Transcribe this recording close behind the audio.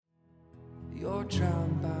You're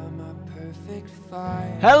drowned by my perfect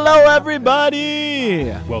fire. Hello, everybody!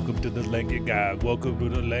 Welcome to the Lanky Guys. Welcome to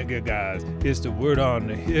the Lanky Guys. It's the word on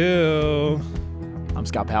the hill. I'm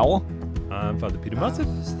Scott Powell I'm Father Peter Mussett,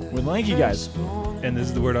 with Lanky Guys. and this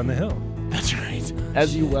is the word on the hill. That's right,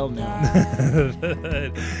 as you well know.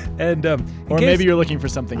 And Or maybe you're looking for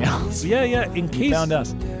something else. yeah. In You found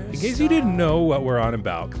us. case you didn't know what we're on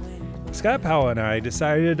about, Scott Powell and I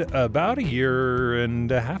decided about a year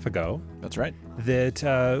and a half ago That's right.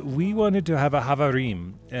 that we wanted to have a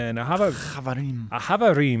havarim, and a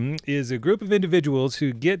havarim is a group of individuals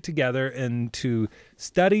who get together and to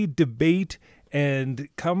study, debate, and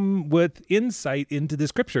come with insight into the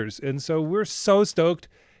scriptures. And so we're so stoked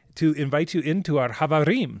to invite you into our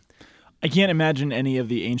havarim. I can't imagine any of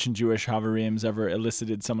the ancient Jewish Havarims ever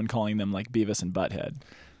elicited someone calling them like Beavis and Butthead.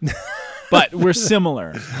 But we're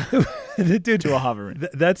similar Dude, to a Havarim.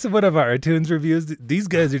 That's one of our iTunes reviews. These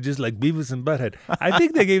guys are just like Beavis and Butthead. I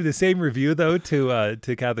think they gave the same review though to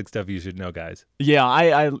Catholic Stuff You Should Know Guys.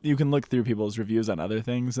 Yeah, you can look through people's reviews on other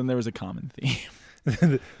things, and there was a common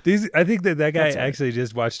theme. I think that guy That's right. actually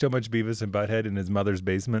just watched so much Beavis and Butthead in his mother's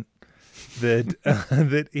basement that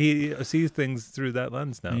that he sees things through that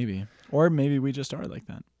lens now. Maybe. Or maybe we just are like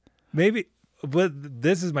that. Maybe. But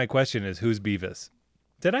this is my question: is who's Beavis?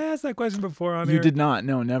 Did I ask that question before on You air? did not.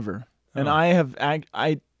 No, never. And Oh.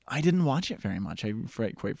 I didn't watch it very much,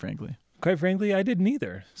 quite frankly. Quite frankly, I didn't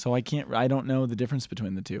either. So I don't know the difference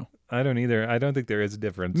between the two. I don't either. I don't think there is a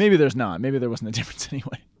difference. Maybe there's not. Maybe there wasn't a difference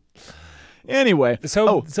anyway. Anyway.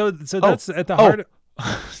 So that's at the heart.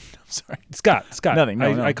 I'm sorry. Scott. Nothing.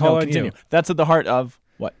 No, I call on continue. you. That's at the heart of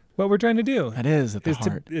what? What we're trying to do That is at the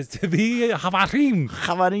heart. is to be a havarim.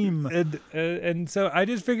 Havarim. And so I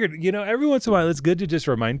just figured, every once in a while, it's good to just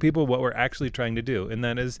remind people what we're actually trying to do. And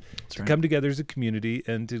that is to right. come together as a community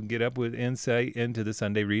and to get up with insight into the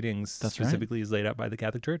Sunday readings, That's right. specifically as laid out by the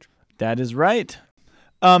Catholic Church. That is right.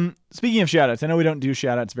 Speaking of shout-outs, I know we don't do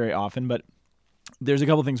shout-outs very often, but there's a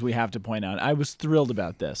couple things we have to point out. I was thrilled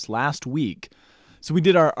about this. Last week, so we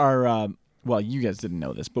did our well, you guys didn't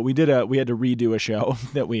know this, but we had to redo a show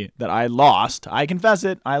that I lost. I confess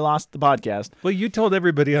it. I lost the podcast. Well, you told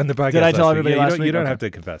everybody on the podcast. Did I tell last week. everybody Yeah, last week? You don't Okay. have to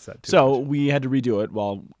confess that. So we had to redo it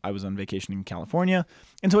while I was on vacation in California,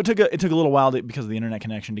 and so it took a little while because of the internet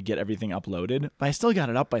connection to get everything uploaded. But I still got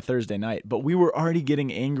it up by Thursday night. But we were already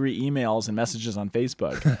getting angry emails and messages on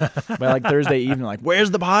Facebook by like Thursday evening, like, "Where's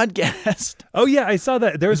the podcast?" Oh yeah, I saw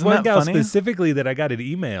that. There was Isn't one that gal funny? specifically that I got an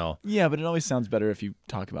email. Yeah, but it always sounds better if you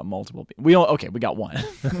talk about multiple people. We got one.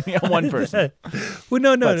 We got one person. Well,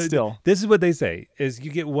 no. But still. This is what they say: is you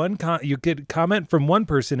get you get comment from one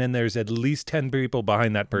person, and there's at least 10 people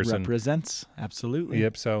behind that person. Represents absolutely.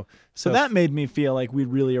 Yep. So that made me feel like we'd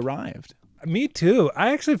really arrived. me too.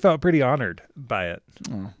 I actually felt pretty honored by it.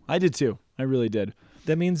 Oh, I did too. I really did.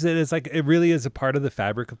 That means that it's like it really is a part of the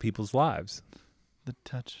fabric of people's lives. The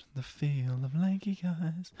touch, the feel of Lanky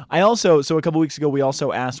Guys. So a couple weeks ago, we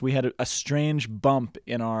also asked, we had a strange bump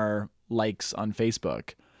in our likes on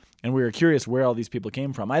Facebook, and we were curious where all these people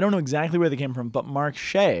came from. I don't know exactly where they came from, but Mark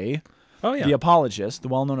Shea, Oh yeah. the apologist, the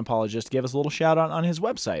well-known apologist, gave us a little shout out on his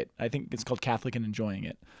website. I think it's called Catholic and Enjoying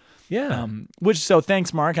It. Yeah. So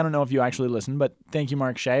thanks, Mark. I don't know if you actually listened, but thank you,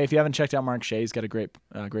 Mark Shea. If you haven't checked out Mark Shea, he's got a great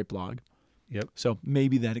blog. Yep. So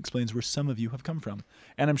maybe that explains where some of you have come from.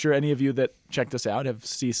 And I'm sure any of you that checked us out have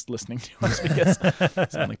ceased listening to us because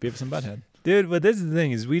it sound like Beavis and Butthead. Dude, but this is the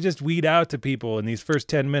thing: is we just weed out to people in these first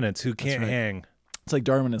 10 minutes who can't right. hang. It's like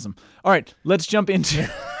Darwinism. All right, let's jump into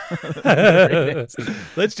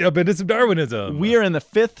Let's jump into some Darwinism. We are in the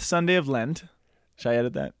 5th Sunday of Lent. Should I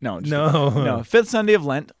edit that? No. No. 5th Sunday of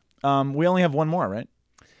Lent. We only have one more, right?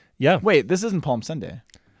 Yeah. Wait, this isn't Palm Sunday.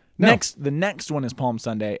 No. The next one is Palm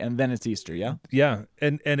Sunday, and then it's Easter, yeah? Yeah.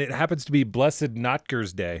 And it happens to be Blessed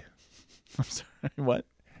Notker's Day. I'm sorry, what?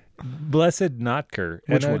 Blessed Notker.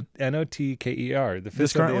 Which one? Notker. The 5th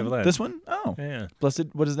This Sunday current of one? Lent. This one? Oh. Yeah.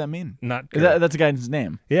 Blessed, what does that mean? Notker. That's a guy's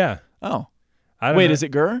name. Yeah. Oh. I don't Wait, know. is it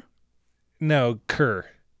Gur? No, Kerr.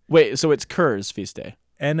 Wait, so it's Ker's feast day.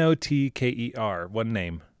 Notker. One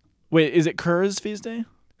name. Wait, is it Ker's feast day?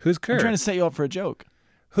 Who's Kerr? I'm trying to set you up for a joke.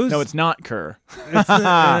 Who's No, it's not Kerr.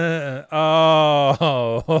 I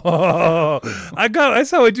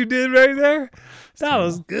saw what you did right there. That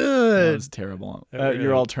was That good. was terrible. really-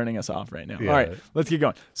 You're all turning us off right now. Yeah. All right, let's get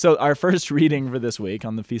going. So our first reading for this week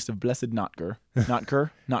on the Feast of Blessed Notker.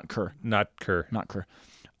 Notker? Notker. Notker.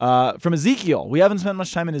 Notker. From Ezekiel. We haven't spent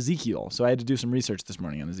much time in Ezekiel, so I had to do some research this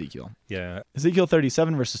morning on Ezekiel. Yeah. Ezekiel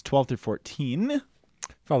 37, verses 12 through 14.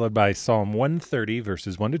 Followed by Psalm 130,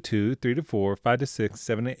 verses 1 to 2, 3 to 4, 5 to 6,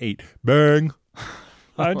 7 to 8. Bang.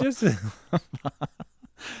 I just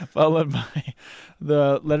followed by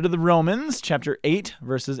the letter to the Romans, chapter 8,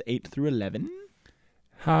 verses 8 through 11.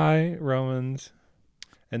 Hi, Romans.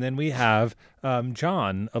 And then we have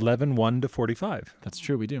John 11:1 to 45. That's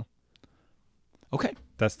true, we do. Okay.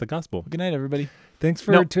 That's the gospel. Good night, everybody. Thanks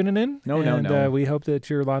for No. tuning in. No. We hope that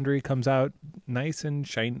your laundry comes out nice and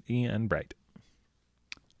shiny and bright.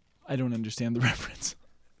 I don't understand the reference.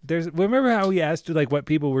 Remember how we asked you like what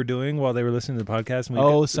people were doing while they were listening to the podcast?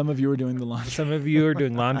 And Some of you were doing the laundry. some of you are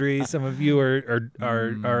doing laundry. Some of you are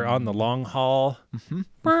on the long haul.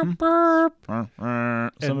 Burp, burp.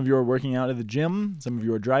 Some of you are working out at the gym. Some of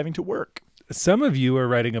you are driving to work. Some of you are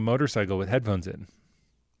riding a motorcycle with headphones in.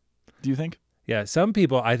 Do you think? Yeah, some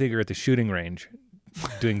people I think are at the shooting range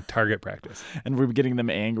doing target practice. And we're getting them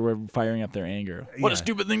angry. We're firing up their anger. What Yeah. a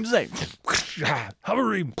stupid thing to say.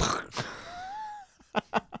 Hovering.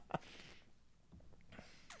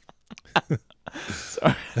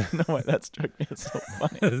 Sorry. I don't know why that struck me as so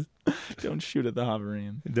funny. Don't shoot at the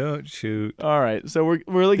hovering. Don't shoot. All right. So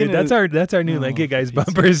we're looking Dude, at that's our new Oh, Lincoln Guys Jesus.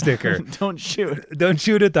 bumper sticker. Don't shoot. Don't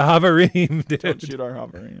shoot at the hovering, dude. Don't shoot our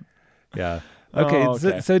hovering. Yeah. Okay, Oh,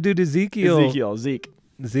 okay. So dude, Zeke.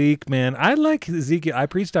 Zeke, man. I like Ezekiel. I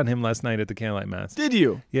preached on him last night at the candlelight mass. Did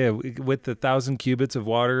you? Yeah, with the 1,000 cubits of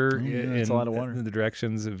water that's a lot of water. in the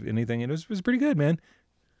directions of anything. It was pretty good, man.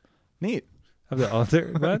 Neat. Of the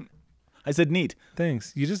altar. What? I said neat.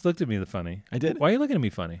 Thanks. You just looked at me funny. I did. Why are you looking at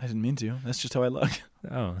me funny? I didn't mean to. That's just how I look.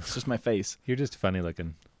 Oh, It's just my face. you're just funny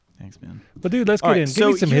looking. Thanks, man. But dude, let's All get right, in. Give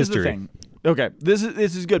so me some here's the history. thing. Okay, this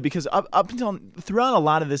is good because up until throughout a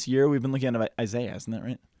lot of this year, we've been looking at Isaiah, isn't that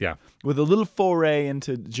right? Yeah. With a little foray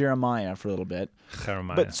into Jeremiah for a little bit.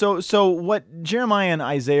 Jeremiah. But so what Jeremiah and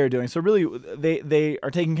Isaiah are doing, so really they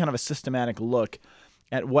are taking kind of a systematic look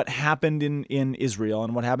at what happened in Israel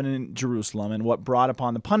and what happened in Jerusalem and what brought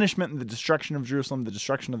upon the punishment and the destruction of Jerusalem, the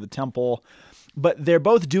destruction of the temple. But they're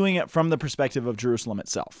both doing it from the perspective of Jerusalem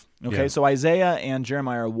itself. Okay, Yeah. so Isaiah and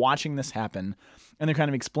Jeremiah are watching this happen, and they're kind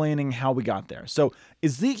of explaining how we got there. So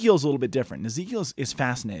Ezekiel's a little bit different. Ezekiel is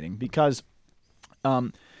fascinating because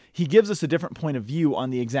he gives us a different point of view on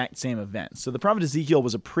the exact same event. So the prophet Ezekiel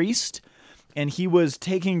was a priest, and he was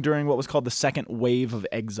taking during what was called the second wave of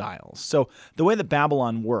exiles. So the way that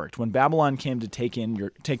Babylon worked, when Babylon came to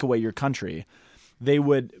take away your country, they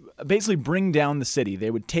would basically bring down the city.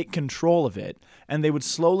 They would take control of it, and they would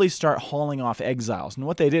slowly start hauling off exiles. And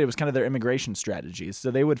what they did, it was kind of their immigration strategies.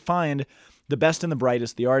 So they would find the best and the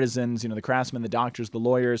brightest, the artisans, the craftsmen, the doctors, the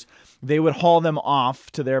lawyers. They would haul them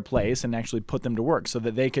off to their place and actually put them to work so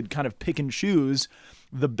that they could kind of pick and choose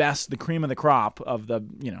the best, the cream of the crop of the,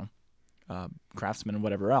 craftsmen and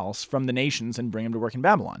whatever else from the nations and bring them to work in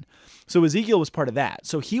Babylon. So Ezekiel was part of that.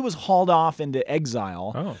 So he was hauled off into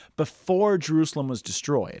exile before Jerusalem was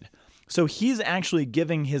destroyed. So he's actually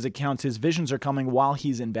giving his accounts. His visions are coming while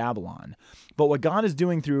he's in Babylon. But what God is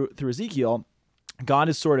doing through Ezekiel, God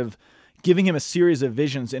is sort of giving him a series of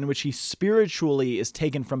visions in which he spiritually is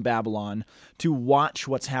taken from Babylon to watch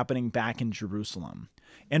what's happening back in Jerusalem.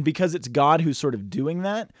 And because it's God who's sort of doing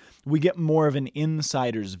that, we get more of an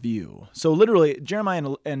insider's view. So literally, Jeremiah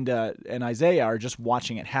and Isaiah are just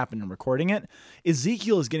watching it happen and recording it.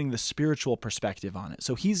 Ezekiel is getting the spiritual perspective on it.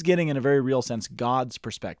 So he's getting, in a very real sense, God's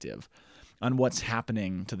perspective on what's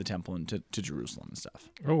happening to the temple and to Jerusalem and stuff.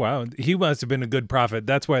 Oh, wow. He must have been a good prophet.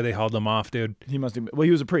 That's why they hauled him off, dude. He must have been, well,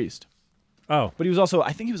 he was a priest. Oh. But he was also,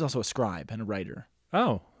 I think he was also a scribe and a writer.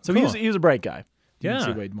 Oh. So cool. he was a bright guy. You can Yeah.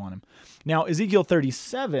 see why you'd want him. Now, Ezekiel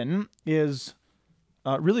 37 is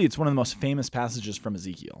really, it's one of the most famous passages from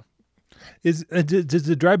Ezekiel. Does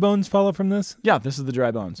the dry bones follow from this? Yeah, this is the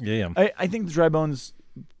dry bones. Yeah. I think the dry bones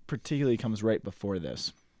particularly comes right before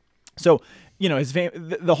this. So,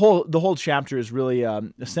 the whole chapter is really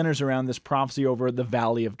centers around this prophecy over the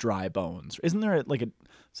valley of dry bones. Isn't there like a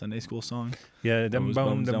Sunday school song? Yeah, them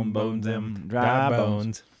bones, them dry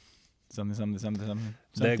bones. Something.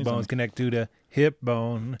 Leg bones connect to the hip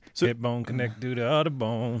bone. So- Hip bone connect to the other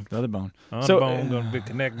bone. The other bone. Other So- bone gonna be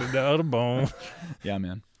connected to the other bone. Yeah,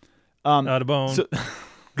 man. Other bone. So,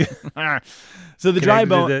 so the dry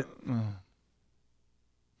connected to bone.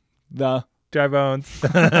 The dry bones.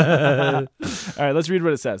 All right, let's read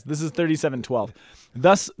what it says. This is 37:12.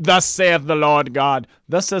 Thus saith the Lord God.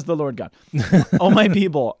 Thus says the Lord God. O my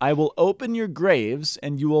people, I will open your graves,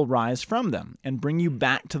 and you will rise from them, and bring you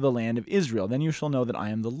back to the land of Israel. Then you shall know that I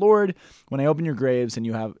am the Lord, when I open your graves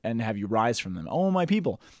and have you rise from them. O my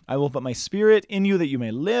people, I will put my spirit in you that you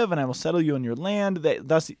may live, and I will settle you in your land. That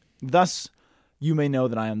thus you may know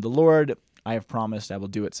that I am the Lord. I have promised, I will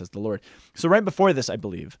do it, says the Lord. So right before this, I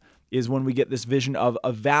believe, is when we get this vision of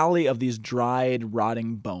a valley of these dried,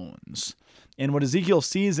 rotting bones. And what Ezekiel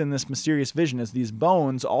sees in this mysterious vision is these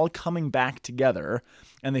bones all coming back together,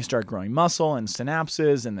 and they start growing muscle and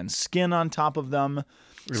synapses and then skin on top of them.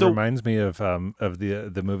 It reminds me of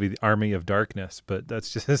the movie The Army of Darkness, but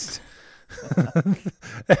that's just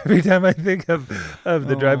every time I think of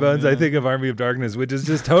the dry bones, I think of Army of Darkness, which is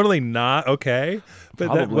just totally not okay.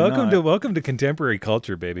 But welcome to contemporary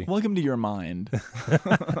culture, baby. Welcome to your mind.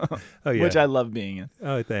 Oh yeah, which I love being in.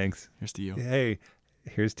 Oh, thanks. Here's to you. Hey,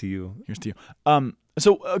 here's to you. Here's to you.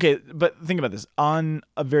 So, okay, but think about this. On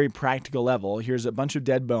a very practical level, here's a bunch of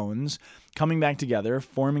dead bones coming back together,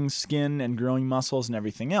 forming skin and growing muscles and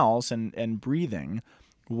everything else, and breathing.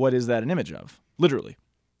 What is that an image of? Literally.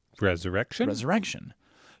 Resurrection? Resurrection.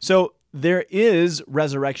 So there is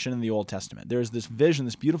resurrection in the Old Testament. There's this vision,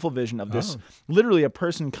 this beautiful vision of this, literally a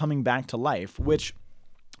person coming back to life, which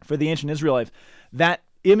for the ancient Israelite, that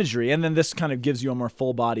imagery, and then this kind of gives you a more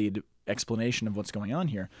full-bodied explanation of what's going on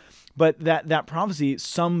here. But that prophecy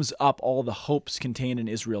sums up all the hopes contained in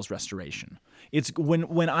Israel's restoration. It's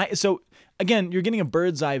so again, you're getting a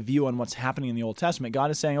bird's eye view on what's happening in the Old Testament. God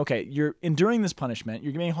is saying, okay, you're enduring this punishment.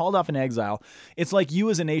 You're being hauled off in exile. It's like you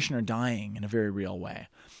as a nation are dying in a very real way.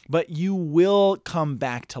 But you will come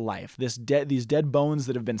back to life. These dead bones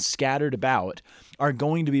that have been scattered about are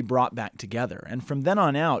going to be brought back together. And from then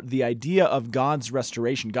on out, the idea of God's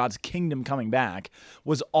restoration, God's kingdom coming back,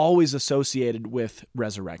 was always associated with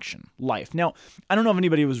resurrection, life. Now, I don't know if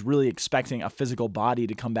anybody was really expecting a physical body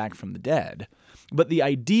to come back from the dead, but the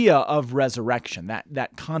idea of resurrection,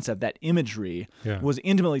 that concept, that imagery, was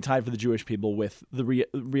intimately tied for the Jewish people with the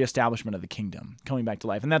reestablishment of the kingdom, coming back to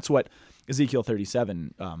life. And that's what Ezekiel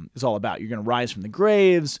 37 is all about. You're going to rise from the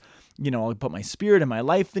graves. I'll put my spirit and my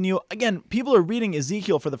life in you. Again, people are reading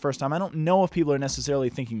Ezekiel for the first time. I don't know if people are necessarily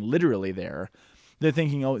thinking literally there. They're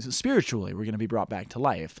thinking, spiritually, we're going to be brought back to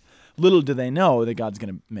life. Little do they know that God's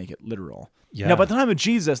going to make it literal. Yeah. Now, by the time of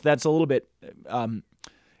Jesus, that's a little bit,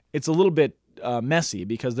 messy,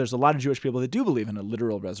 because there's a lot of Jewish people that do believe in a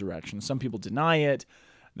literal resurrection. Some people deny it.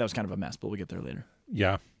 That was kind of a mess, but we'll get there later.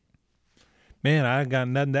 Yeah. Man, I got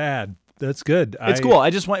nothing to add. That's good. It's cool.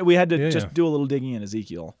 We had to just do a little digging in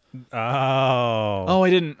Ezekiel. Oh, I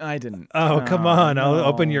didn't. Oh, come on. I'll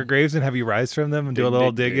open your graves and have you rise from them and do a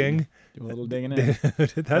little digging. Do a little digging in.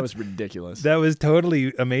 That was ridiculous. That was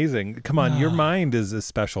totally amazing. Come on, your mind is a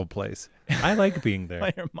special place. I like being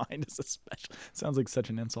there. Your mind is a special. Sounds like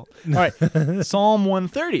such an insult. All right, Psalm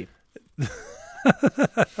 130.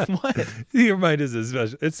 What? Your mind is a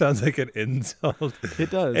special. It sounds like an insult.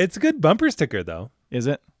 It does. It's a good bumper sticker, though. Is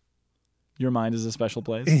it? Your mind is a special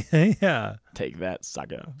place? Yeah. Take that,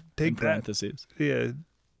 sucker. Take in that. parentheses. Yeah.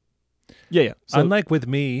 Yeah. So, unlike with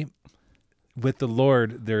me, with the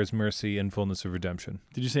Lord, there is mercy and fullness of redemption.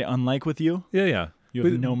 Did you say unlike with you? Yeah. You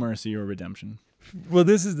have no mercy or redemption. Well,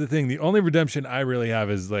 this is the thing. The only redemption I really have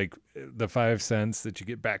is like the 5 cents that you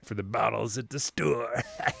get back for the bottles at the store.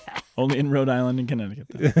 Only in Rhode Island and Connecticut.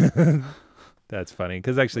 That's funny.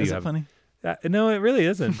 Because actually is it funny? No, it really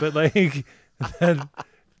isn't. But like...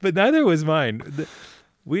 But neither was mine.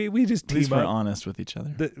 We just team At least we're up. Honest with each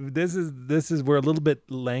other. This is we're a little bit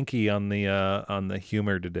lanky on the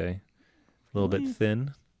humor today, a little bit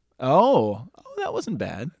thin. Oh, that wasn't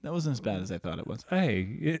bad. That wasn't as bad as I thought it was.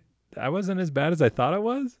 Hey, I wasn't as bad as I thought it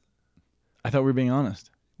was. I thought we were being honest.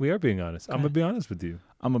 We are being honest. Okay. I'm gonna be honest with you.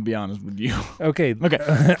 I'm gonna be honest with you. Okay. Psalm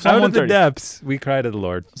Out of the depths, we cry to the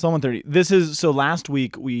Lord. Psalm 130. This is so. Last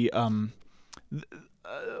week we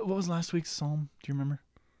what was last week's psalm? Do you remember?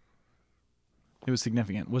 It was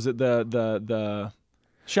significant. Was it the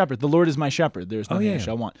shepherd? The Lord is my shepherd. There's nothing I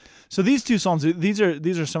shall want. So these two psalms, these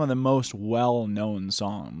are some of the most well-known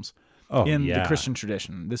psalms in the Christian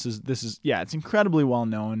tradition. This is it's incredibly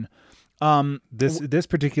well-known. This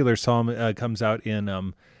particular psalm comes out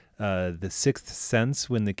in the Sixth Sense,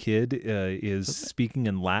 when the kid is speaking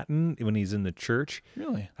in Latin when he's in the church.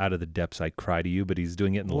 Really? Out of the depths I cry to you, but he's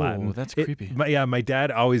doing it in Latin. Oh, that's creepy. My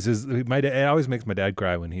dad always is. It always makes my dad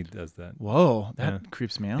cry when he does that. Whoa, that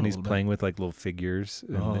creeps me out. And he's playing with like little figures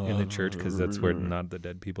in the church, because that's where not the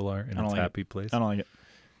dead people are, and it's a happy place. I don't like it.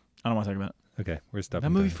 I don't want to talk about it. Okay, we're stopping.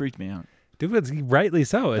 That movie freaked me out. Dude, it's rightly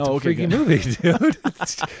so. It's a freaky movie, dude.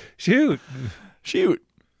 Shoot.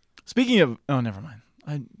 Speaking of, never mind.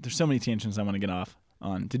 There's so many tangents I want to get off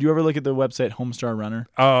on. Did you ever look at the website Homestar Runner?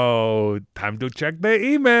 Oh, time to check the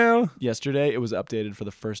email. Yesterday, it was updated for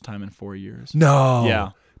the first time in 4 years. No. Yeah.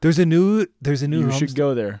 There's a new. You should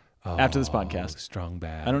go there after this podcast. Strong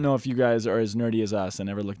bad. I don't know if you guys are as nerdy as us and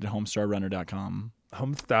ever looked at homestarrunner.com.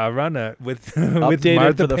 Homestar Runner with updated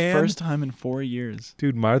Martha for the Pan? first time in 4 years.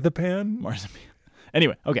 Dude, Martha Pan? Martha Pan.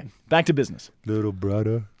 Anyway, okay, back to business. Little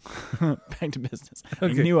brother. Back to business.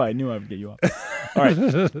 Okay. I knew I would get you off. All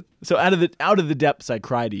right. So out of the depths I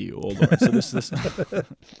cry to you, O Lord. So this that's,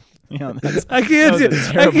 I can't. that was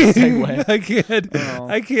a terrible segue.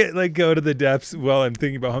 I can't like go to the depths while I'm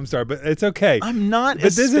thinking about Homestar, but it's okay. I'm not But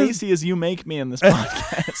as this spacey as you make me in this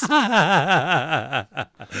podcast.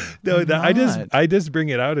 No, not. I just bring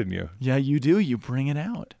it out in you. Yeah, you do. You bring it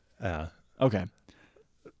out. Okay.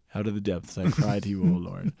 Out of the depths I cry to you, O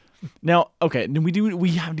Lord. Now, okay,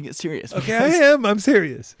 we have to get serious. Okay, because, I'm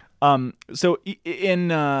serious. So in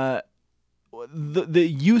the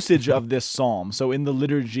usage of this psalm, so in the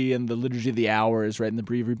liturgy and the liturgy of the hours, right, in the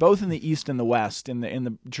breviary, both in the East and the West, in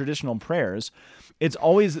the traditional prayers, it's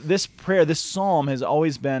always this psalm has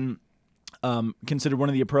always been considered one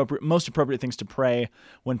of the most appropriate things to pray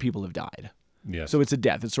when people have died. Yes. So it's a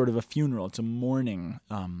death. It's sort of a funeral. It's a mourning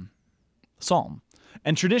psalm.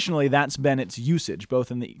 And traditionally, that's been its usage,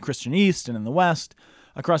 both in the Christian East and in the West.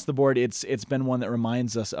 Across the board, it's been one that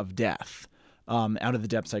reminds us of death. Out of the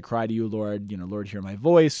depths I cry to you, Lord. Lord, hear my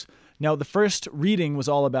voice. Now, the first reading was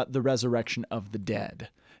all about the resurrection of the dead.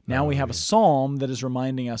 Now we have a psalm that is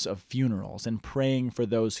reminding us of funerals and praying for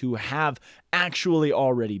those who have actually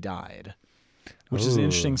already died, which is an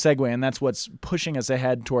interesting segue, and that's what's pushing us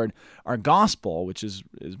ahead toward our gospel, which is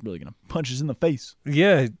really going to punch us in the face.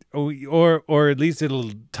 Yeah, or at least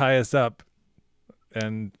it'll tie us up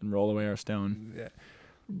and roll away our stone.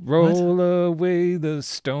 Roll away the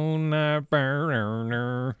stone I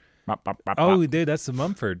burn. Oh, dude, that's the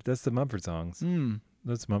Mumford. That's the Mumford songs.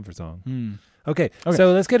 That's the Mumford song. Okay,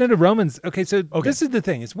 so let's get into Romans. Okay, so this is the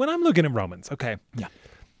thing. Is when I'm looking at Romans, okay. Yeah.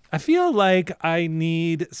 I feel like I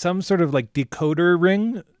need some sort of like decoder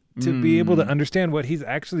ring to be able to understand what he's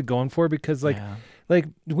actually going for, because like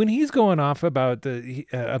when he's going off about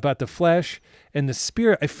the flesh and the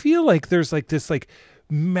spirit, I feel like there's like this like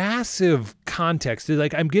massive context.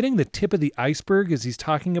 Like I'm getting the tip of the iceberg as he's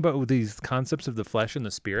talking about these concepts of the flesh and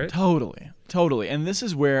the spirit. Totally. And this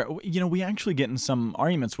is where, we actually get in some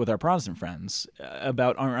arguments with our Protestant friends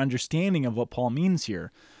about our understanding of what Paul means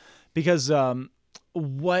here. Because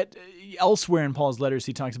what elsewhere in Paul's letters,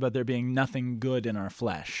 he talks about there being nothing good in our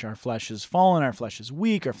flesh. Our flesh is fallen, our flesh is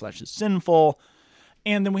weak, our flesh is sinful.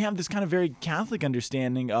 And then we have this kind of very Catholic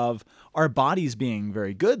understanding of our bodies being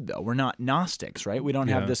very good, though. We're not Gnostics, right? We don't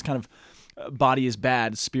have this kind of body is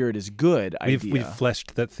bad, spirit is good idea. We've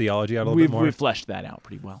fleshed that theology out a little bit more. We've fleshed that out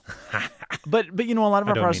pretty well. But a lot of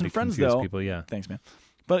our Protestant friends, though. People, yeah. Thanks, man.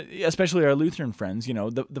 But especially our Lutheran friends,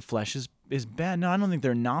 the flesh is bad. No, I don't think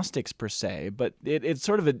they're Gnostics per se, but it's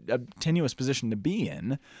sort of a tenuous position to be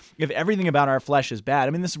in. If everything about our flesh is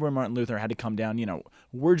bad, this is where Martin Luther had to come down.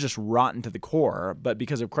 We're just rotten to the core, but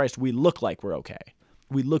because of Christ, we look like we're okay.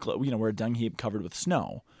 We look like, we're a dung heap covered with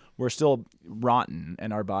snow. We're still rotten,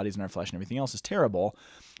 and our bodies and our flesh and everything else is terrible,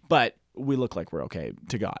 but we look like we're okay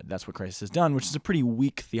to God. That's what Christ has done, which is a pretty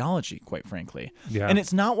weak theology, quite frankly. Yeah. And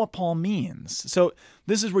it's not what Paul means. So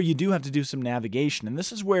this is where you do have to do some navigation, and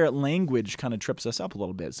this is where language kind of trips us up a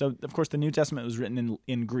little bit. So, of course, the New Testament was written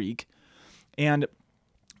in Greek, and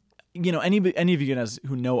any of you guys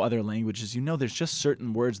who know other languages, there's just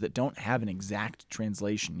certain words that don't have an exact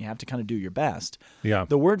translation. You have to kind of do your best. Yeah.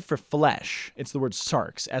 The word for flesh, it's the word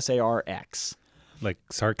sarx, S-A-R-X. Like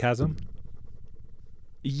sarcasm?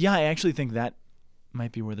 Yeah, I actually think that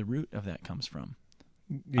might be where the root of that comes from.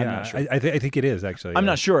 Yeah, I'm not sure. I think it is, actually. I'm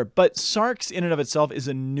not sure, but sarx in and of itself is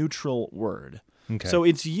a neutral word. Okay. So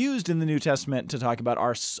it's used in the New Testament to talk about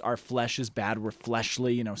our flesh is bad, we're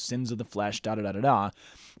fleshly, sins of the flesh, da-da-da-da-da.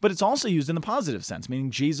 But it's also used in the positive sense, meaning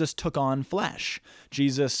Jesus took on flesh.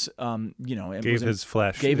 Jesus, gave his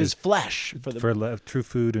flesh. Gave his flesh for true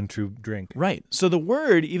food and true drink. Right. So the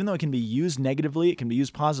word, even though it can be used negatively, it can be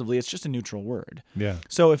used positively, it's just a neutral word. Yeah.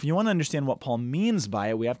 So if you want to understand what Paul means by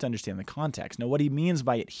it, we have to understand the context. Now, what he means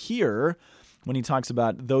by it here, when he talks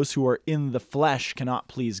about those who are in the flesh cannot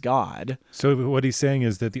please God. So what he's saying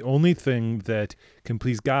is that the only thing that can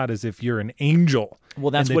please God is if you're an angel.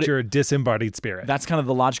 Well, that's and what you're a disembodied spirit. That's kind of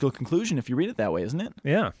the logical conclusion if you read it that way, isn't it?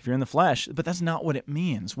 Yeah. If you're in the flesh. But that's not what it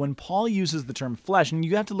means. When Paul uses the term flesh, and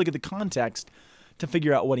you have to look at the context to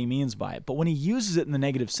figure out what he means by it. But when he uses it in the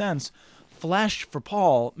negative sense, flesh for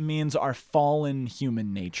Paul means our fallen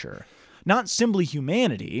human nature. Not simply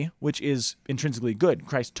humanity, which is intrinsically good.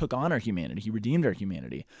 Christ took on our humanity. He redeemed our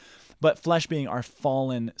humanity. But flesh being our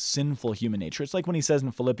fallen, sinful human nature. It's like when he says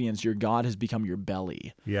in Philippians, your God has become your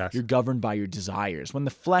belly. Yes. You're governed by your desires. When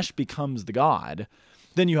the flesh becomes the God,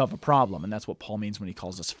 then you have a problem. And that's what Paul means when he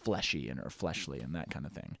calls us fleshy or fleshly and that kind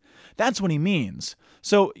of thing. That's what he means.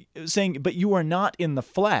 So saying, but you are not in the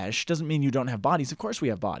flesh doesn't mean you don't have bodies. Of course we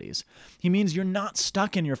have bodies. He means you're not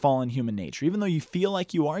stuck in your fallen human nature. Even though you feel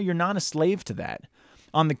like you are, you're not a slave to that.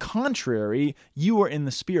 On the contrary, you are in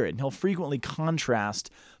the Spirit. And he'll frequently contrast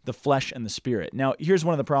the flesh and the Spirit. Now, here's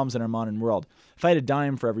one of the problems in our modern world. If I had a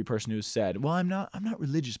dime for every person who said, well, I'm not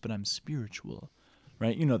religious, but I'm spiritual.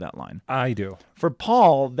 Right? You know that line. I do. For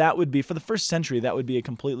Paul, that would be, for the first century, that would be a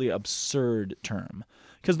completely absurd term.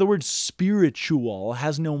 Because the word spiritual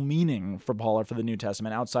has no meaning for Paul or for the New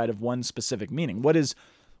Testament outside of one specific meaning. What is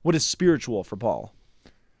spiritual for Paul?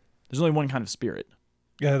 There's only one kind of spirit.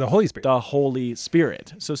 Yeah, the Holy Spirit. The Holy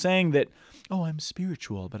Spirit. So saying that, oh, I'm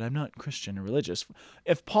spiritual, but I'm not Christian or religious.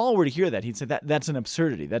 If Paul were to hear that, he'd say that's an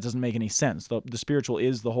absurdity. That doesn't make any sense. The spiritual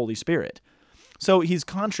is the Holy Spirit. So he's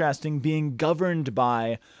contrasting being governed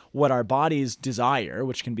by what our bodies desire,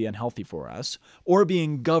 which can be unhealthy for us, or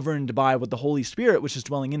being governed by what the Holy Spirit, which is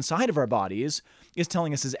dwelling inside of our bodies, is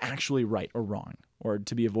telling us is actually right or wrong, or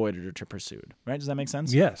to be avoided or to pursued. Right? Does that make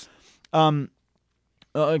sense? Yes.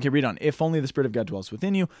 Okay, read on. If only the Spirit of God dwells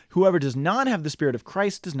within you, whoever does not have the Spirit of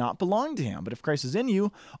Christ does not belong to him. But if Christ is in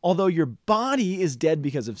you, although your body is dead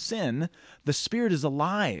because of sin, the Spirit is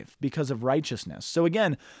alive because of righteousness. So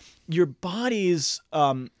again, your body's,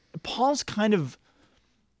 Paul's kind of,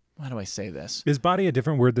 how do I say this? Is body a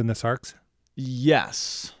different word than the sarx?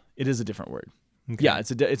 Yes, it is a different word. Okay. Yeah,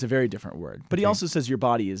 it's a very different word. But he Okay. also says your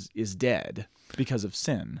body is dead because of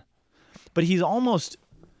sin. But he's almost,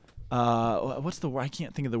 what's the word? I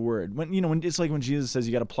can't think of the word. When it's like when Jesus says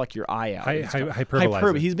you got to pluck your eye out.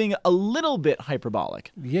 Hyperbolize it. He's being a little bit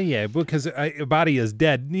hyperbolic. Yeah, because a body is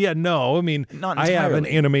dead. Yeah, no, I mean, Not I have an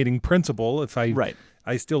entirely. animating principle. If I Right.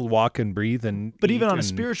 I still walk and breathe and But eat even on a and-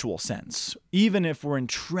 spiritual sense, even if we're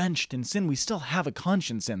entrenched in sin, we still have a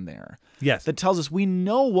conscience in there Yes. that tells us we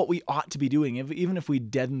know what we ought to be doing. Even if we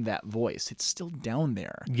deaden that voice, it's still down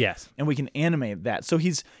there. Yes. And we can animate that. So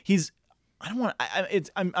he's I don't want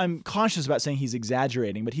I'm cautious about saying he's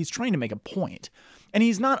exaggerating, but he's trying to make a point. And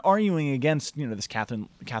he's not arguing against, this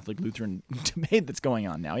Catholic Lutheran debate that's going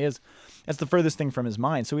on now. That's the furthest thing from his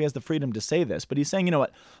mind. So he has the freedom to say this, but he's saying, you know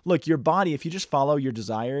what? Look, your body, if you just follow your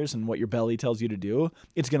desires and what your belly tells you to do,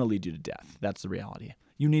 it's going to lead you to death. That's the reality.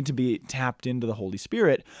 You need to be tapped into the Holy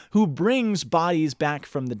Spirit who brings bodies back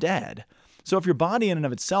from the dead. So if your body in and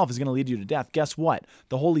of itself is going to lead you to death, guess what?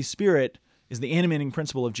 The Holy Spirit is the animating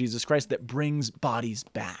principle of Jesus Christ that brings bodies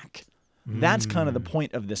back. That's kind of the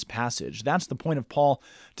point of this passage. That's the point of Paul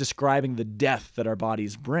describing the death that our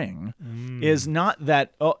bodies bring, is not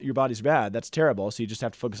that, oh, your body's bad, that's terrible, so you just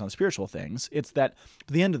have to focus on spiritual things. It's that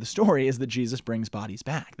the end of the story is that Jesus brings bodies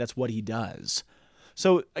back. That's what he does.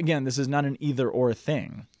 So again, this is not an either-or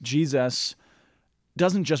thing. Jesus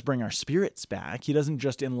doesn't just bring our spirits back. He doesn't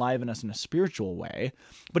just enliven us in a spiritual way,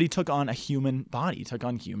 but he took on a human body, he took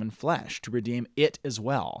on human flesh to redeem it as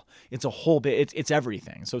well. It's a whole bit, it's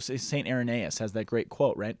everything. So St. Irenaeus has that great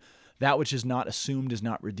quote, right? That which is not assumed is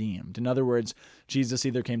not redeemed. In other words, Jesus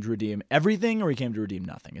either came to redeem everything or he came to redeem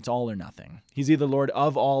nothing. It's all or nothing. He's either Lord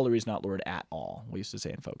of all or he's not Lord at all. We used to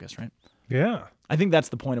say in Focus, right? Yeah. I think that's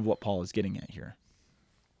the point of what Paul is getting at here.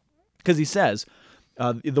 Because he says,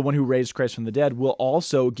 the one who raised Christ from the dead will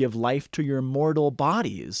also give life to your mortal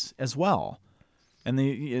bodies as well. And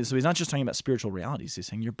so he's not just talking about spiritual realities. He's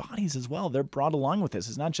saying your bodies as well. They're brought along with this.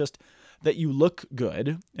 It's not just that you look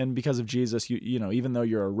good, and because of Jesus, even though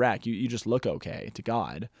you're a wreck, you just look okay to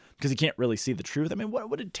God because he can't really see the truth. I mean,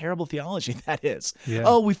 what a terrible theology that is. Yeah.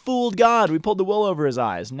 Oh, we fooled God. We pulled the wool over his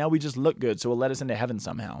eyes. Now we just look good, so he'll let us into heaven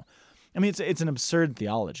somehow. I mean, it's an absurd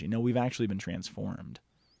theology. No, we've actually been transformed.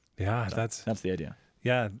 Yeah, So that's the idea.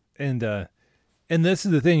 yeah, and this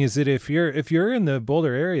is the thing is that if you're in the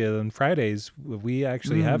Boulder area on Fridays, we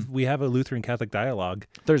actually have a Lutheran Catholic dialogue.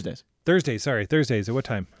 Thursdays. Thursdays at what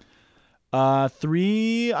time?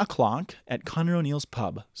 3 o'clock at Conor O'Neill's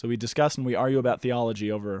pub. So we discuss and we argue about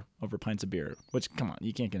theology over pints of beer, which, come on,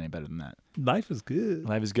 you can't get any better than that. Life is good.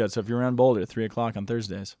 Life is good. So if you're around Boulder, 3 o'clock on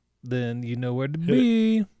Thursdays. Then you know where to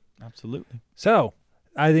be. Absolutely. So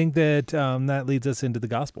I think that that leads us into the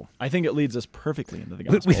gospel. I think it leads us perfectly into the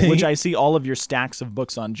gospel, which I see all of your stacks of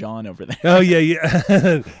books on John over there. Oh,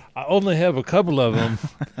 yeah. I only have a couple of them.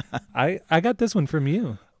 I got this one from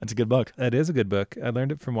you. That's a good book. That is a good book. I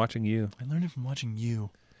learned it from watching you. I learned it from watching you.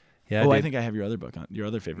 Yeah. I think I have your other book, your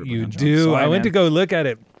other favorite book you on John. do. Sorry, I went man. to go look at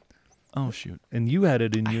it, Oh, shoot. and you had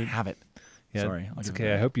it in I your. have it. Yeah, Sorry. I'll it's give it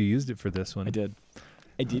okay. I back. hope you used it for this one. I did.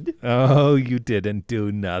 I did? Oh, you didn't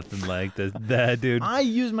do nothing like that, dude. I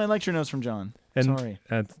used my lecture notes from John. And Sorry.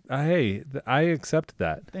 hey, I accept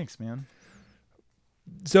that. Thanks, man.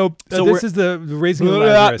 So So this we're- is the raising of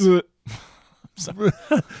Lazarus. Sorry.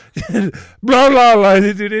 Blah, blah, blah.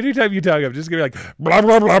 Dude, anytime you talk, I'm just going to be like, blah,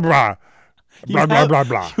 blah, blah, blah. Blah, blah, blah,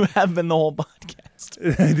 blah. You have been the whole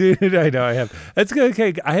podcast. Dude, I know I have. That's good.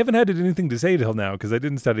 Okay. I haven't had anything to say till now because I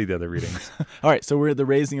didn't study the other readings. All right, so we're at the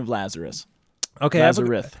raising of Lazarus. Okay.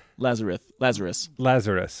 Lazarus. Lazarus.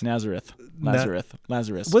 Nazareth.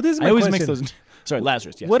 Lazarus. What is my I always question? mix those. Sorry,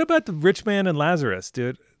 Lazarus. Yes. What about the rich man and Lazarus,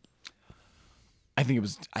 dude? I think it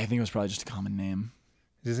was probably just a common name.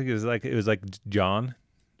 Do you think it was like John,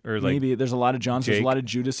 or like Maybe there's a lot of Johns. There's Jake? a lot of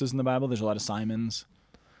Judases in the Bible. There's a lot of Simons.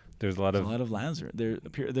 there's a lot There's of a lot of Lazarus.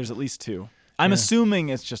 There's at least two. I'm assuming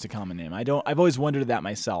it's just a common name. I've always wondered that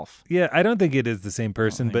myself. Yeah, I don't think it is the same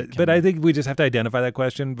person, think it but can I be. think we just have to identify that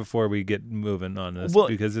question before we get moving on this, Well-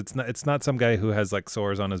 because it's not some guy who has like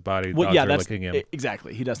sores on his body. Well, dogs yeah, are that's licking him.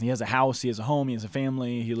 exactly. He doesn't. He has a house. He has a home. He has a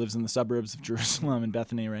family. He lives in the suburbs of Jerusalem and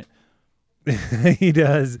Bethany, right? He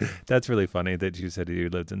does. That's really funny that you said he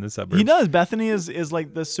lived in the suburbs. He does. Bethany is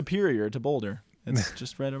like the superior to Boulder. It's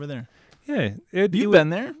just right over there. Yeah, You've been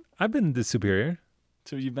there, I've been the superior.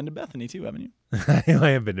 so you've been to Bethany too, haven't you? I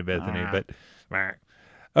have been to Bethany, but And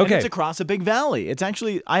okay. it's across a big valley. It's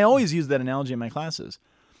actually, I always use that analogy in my classes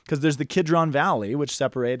because there's the Kidron Valley, which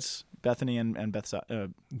separates Bethany and Bethsaida.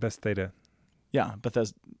 Bethsaida.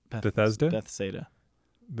 Bethesda.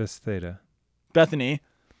 Bethsaida. Bethany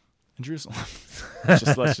and Jerusalem.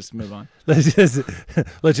 let's just move on. Let's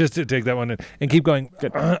just take that one and keep going.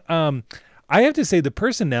 Good. I have to say the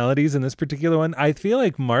personalities in this particular one, I feel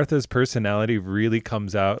like Martha's personality really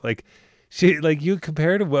comes out. Like you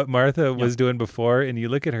compare to what Martha was doing before, and you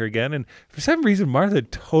look at her again, and for some reason Martha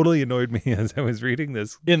totally annoyed me as I was reading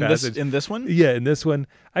this passage. In this one? Yeah, in this one,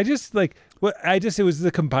 it was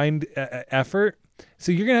the combined effort.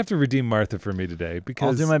 So you're gonna have to redeem Martha for me today I'll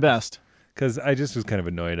because do my best. I just was kind of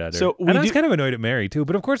annoyed at her. So and I was kind of annoyed at Mary too.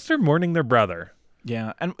 But of course, they're mourning their brother.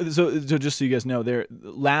 Yeah, and so just so you guys know,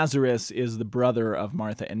 Lazarus is the brother of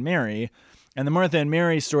Martha and Mary, and the Martha and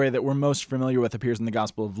Mary story that we're most familiar with appears in the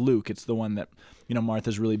Gospel of Luke. It's the one that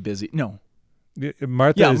Martha's really busy. No,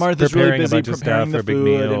 Martha's really preparing busy a bunch of preparing stuff the for a big food,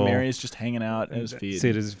 meal. and Mary's just hanging out at his feet.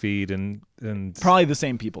 Sit at his feet and Probably the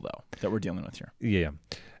same people though that we're dealing with here. yeah,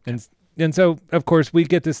 and so of course we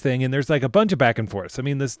get this thing, and there's like a bunch of back and forth. I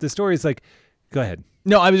mean, the story is like, go ahead.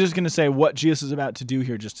 No, I was just going to say what Jesus is about to do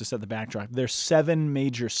here, just to set the backdrop. There's 7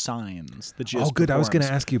 major signs that Jesus. Oh, good. I was going to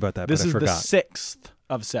performs. ask you about that, This but I is forgot. the 6th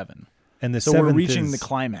of 7. And the So seventh we're reaching is, the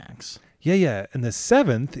climax. Yeah, and the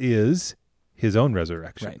 7th is his own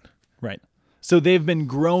resurrection. Right. So they've been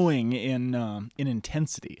growing in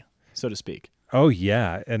intensity, so to speak. Oh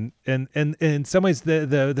yeah, and in some ways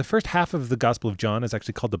the first half of the Gospel of John is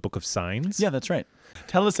actually called the Book of Signs. Yeah, that's right.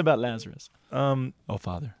 Tell us about Lazarus. Oh,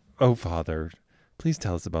 Father. Oh, Father, please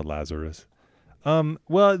tell us about Lazarus.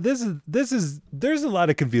 Well, there's a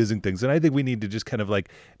lot of confusing things, and I think we need to just kind of like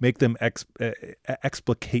make them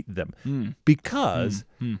explicate them, because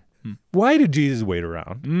why did Jesus wait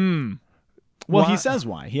around? Well, Why- he says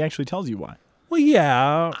why. He actually tells you why. Well,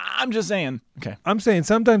 yeah, I'm just saying. Okay. I'm saying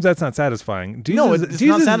sometimes that's not satisfying. No, it's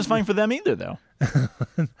not satisfying for them either, though.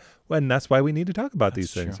 Well, and that's why we need to talk about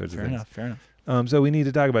these things. True. Sorts of Fair things. enough. So we need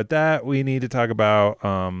to talk about that. We need to talk about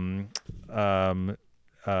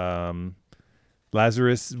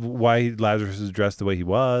Lazarus, why Lazarus was dressed the way he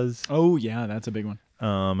was. Oh, yeah, that's a big one.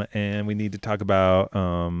 And we need to talk about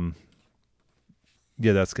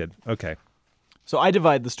yeah, that's good. Okay. So I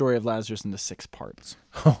divide the story of Lazarus into 6 parts.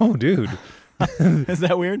 Oh, dude. Is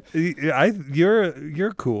that weird?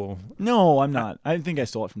 You're cool. No, I'm not. I think I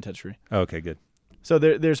stole it from Ted Shree. Okay, good. So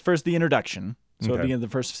there's first the introduction. So Okay. it begins the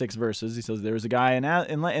first 6 verses. He says there was a guy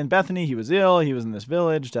in Bethany. He was ill. He was in this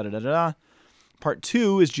village. Da da da da. Part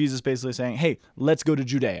 2 is Jesus basically saying, "Hey, let's go to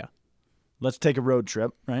Judea. Let's take a road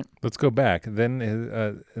trip." Right. Let's go back. Then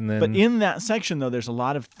and then. But in that section though, there's a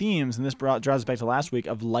lot of themes, and this draws us back to last week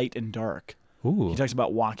of light and dark. Ooh. He talks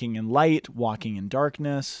about walking in light, walking in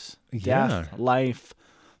darkness, Yeah. death, life.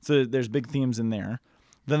 So there's big themes in there.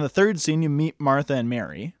 Then the third scene, you meet Martha and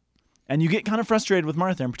Mary, and you get kind of frustrated with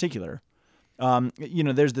Martha in particular.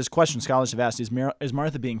 There's this question scholars have asked: Is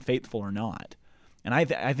Martha being faithful or not? And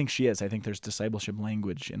I think she is. I think there's discipleship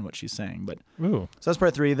language in what she's saying. But Ooh. so that's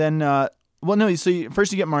part 3. Then,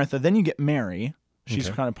 first you get Martha, then you get Mary. She's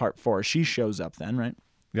Okay. kind of part 4. She shows up then, right?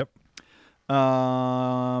 Yep.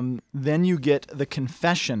 Then you get the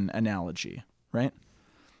confession analogy, right?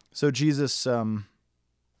 So Jesus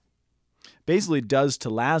basically does to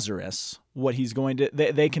Lazarus what he's going to.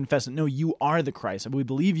 They confess that, no, you are the Christ. We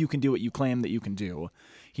believe you can do what you claim that you can do.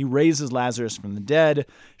 He raises Lazarus from the dead,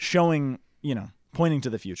 showing, pointing to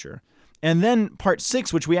the future. And then part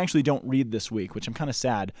 6, which we actually don't read this week, which I'm kind of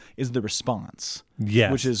sad, is the response.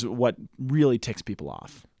 Yes. Which is what really ticks people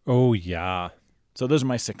off. Oh, yeah. So those are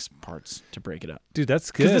my 6 parts to break it up. Dude,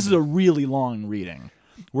 that's good. Because this is a really long reading.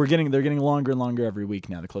 They're getting longer and longer every week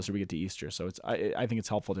now, the closer we get to Easter. So I think it's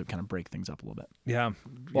helpful to kind of break things up a little bit. Yeah.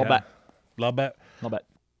 Little bit.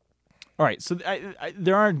 All right, so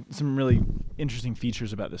there are some really interesting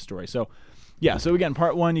features about this story. So, yeah, so again,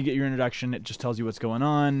 part 1, you get your introduction. It just tells you what's going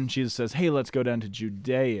on. Jesus says, hey, let's go down to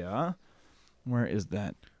Judea. Where is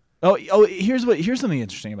that? Oh, here's something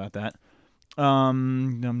interesting about that. Because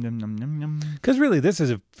really, this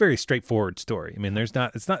is a very straightforward story. I mean, it's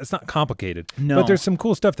not complicated. No. But there's some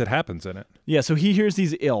cool stuff that happens in it. Yeah, so he hears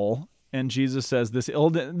he's ill, and Jesus says, this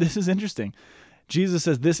is interesting. Jesus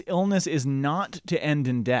says, this illness is not to end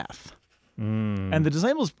in death. And the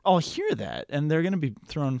disciples all hear that, and they're going to be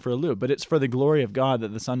thrown for a loop. But it's for the glory of God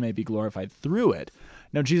that the Son may be glorified through it.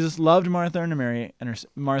 Now, Jesus loved Martha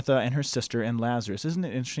and her sister and Lazarus. Isn't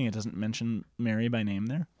it interesting it doesn't mention Mary by name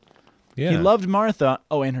there? Yeah. He loved Martha,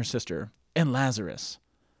 and her sister, and Lazarus.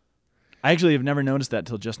 I actually have never noticed that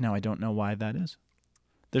till just now. I don't know why that is.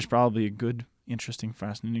 There's probably a good, interesting,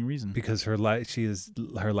 fascinating reason. Because her life is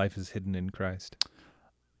hidden in Christ.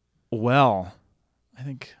 Well, I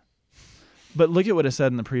think... But look at what it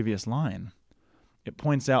said in the previous line. It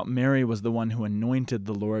points out Mary was the one who anointed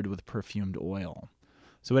the Lord with perfumed oil.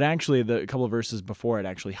 So it actually, a couple of verses before, it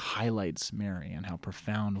actually highlights Mary and how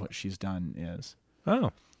profound what she's done is.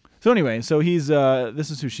 Oh. So anyway, so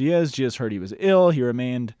this is who she is. Jesus heard he was ill. He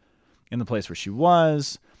remained in the place where she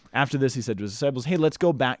was. After this, he said to his disciples, hey, let's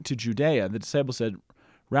go back to Judea. The disciples said,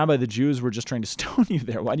 Rabbi, the Jews were just trying to stone you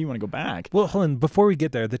there. Why do you want to go back? Well, hold on. Before we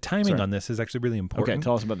get there, the timing on this is actually really important. Okay,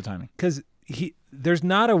 tell us about the timing. Because there's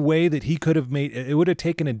not a way that he could have made it. Would have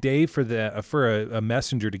taken a day for a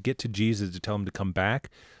messenger to get to Jesus to tell him to come back.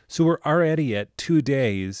 So we're already at 2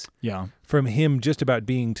 days from him just about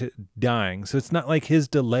dying. So it's not like his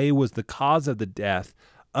delay was the cause of the death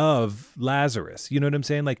of Lazarus. You know what I'm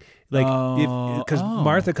saying? Because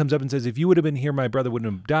Martha comes up and says, if you would have been here, my brother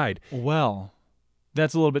wouldn't have died. Well,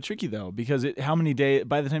 that's a little bit tricky though, because how many days?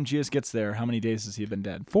 By the time Jesus gets there, how many days has he been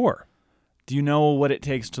dead? 4. Do you know what it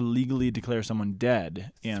takes to legally declare someone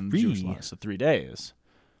dead in Jewish law? So 3 days.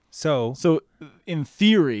 So in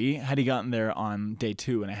theory, had he gotten there on day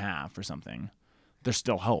 2.5 or something, there's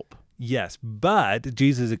still hope. Yes, but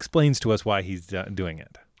Jesus explains to us why he's doing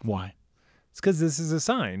it. Why? It's because this is a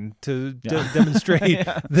sign to demonstrate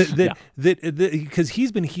that because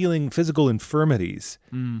he's been healing physical infirmities.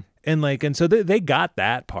 And so they got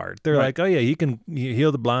that part. They're like, oh yeah, he can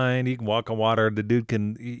heal the blind, he can walk on water. The dude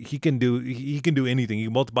can do anything. He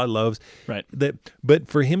can multiply loaves. Right. But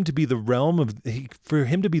for him to be the Lord of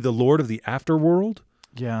the afterworld.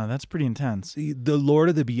 Yeah, that's pretty intense. The Lord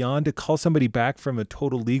of the beyond, to call somebody back from a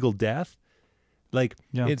total legal death.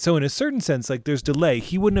 So in a certain sense, there's delay.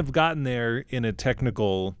 He wouldn't have gotten there in a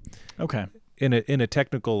technical. Okay. In a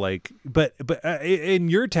technical but in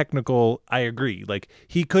your technical, I agree.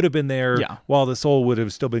 He could have been there while the soul would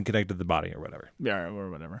have still been connected to the body or whatever. Yeah,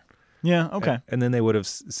 or whatever. Yeah, okay. And then they would have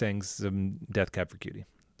sang some Death Cab for Cutie.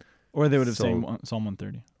 Or they would have sang Psalm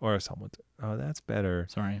 130. Or Psalm 130. Oh, that's better.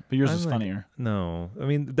 Sorry, but yours is funnier. No, I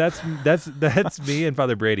mean that's me and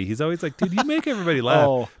Father Brady. He's always like, dude, you make everybody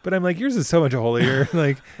laugh. But I'm like, yours is so much holier.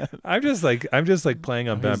 I'm just playing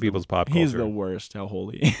on people's pop culture. He's the worst. How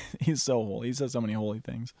holy? He's so holy. He says so many holy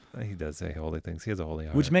things. He does say holy things. He has a holy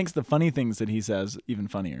heart. Which makes the funny things that he says even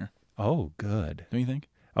funnier. Oh, good. Don't you think?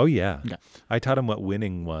 Oh, yeah. Okay. I taught him what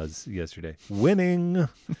winning was yesterday. Winning.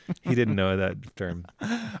 He didn't know that term.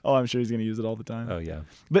 Oh, I'm sure he's going to use it all the time. Oh, yeah.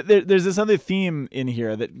 But there's this other theme in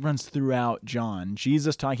here that runs throughout John.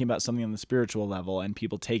 Jesus talking about something on the spiritual level and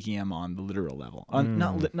people taking him on the literal level.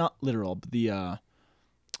 Not literal, but the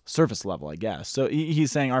surface level, I guess. So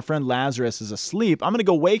he's saying, our friend Lazarus is asleep. I'm going to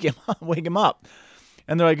go wake him up.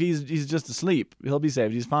 And they're like, he's just asleep. He'll be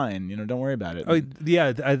saved. He's fine. Don't worry about it. Oh,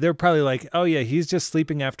 yeah. They're probably like, oh, yeah, he's just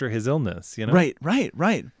sleeping after his illness, Right.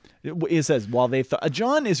 It says, while they thought...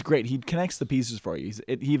 John is great. He connects the pieces for you.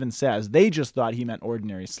 He even says, they just thought he meant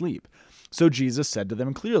ordinary sleep. So Jesus said to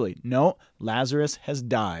them clearly, no, Lazarus has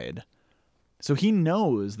died. So he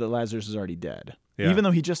knows that Lazarus is already dead. Yeah. Even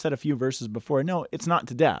though he just said a few verses before, no, it's not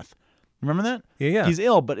to death. Remember that? Yeah. He's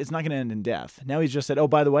ill, but it's not going to end in death. Now he's just said, oh,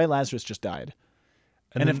 by the way, Lazarus just died.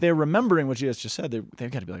 And if they're remembering what Jesus just said,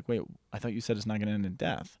 they've got to be like, wait, I thought you said it's not going to end in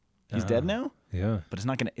death. He's dead now? Yeah. But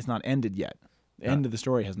it's not ended yet. The end of the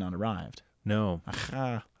story has not arrived. No.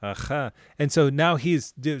 Aha. And so now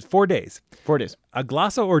he's 4 days. 4 days. A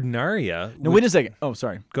glassa ordinaria. No, wait a second. Oh,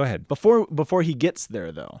 sorry. Go ahead. Before he gets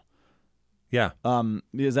there, though, Yeah.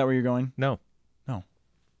 Is that where you're going? No. No.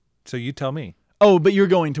 So you tell me. Oh, but you're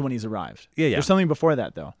going to when he's arrived. Yeah. There's something before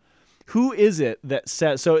that, though. Who is it that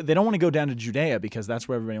says, so they don't want to go down to Judea because that's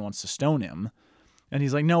where everybody wants to stone him. And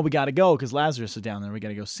he's like, no, we got to go because Lazarus is down there. We got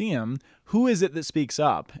to go see him. Who is it that speaks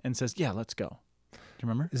up and says, yeah, let's go? Do you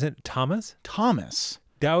remember? Is it Thomas? Thomas.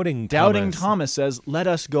 Doubting Thomas says, let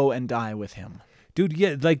us go and die with him. Dude,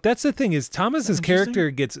 yeah, like that's the thing is Thomas's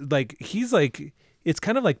character gets like, he's like, it's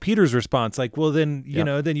kind of like Peter's response. Like, well, then, you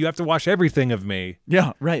know, then you have to wash everything of me.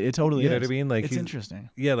 Yeah, right. It totally is. You know what I mean? Like, it's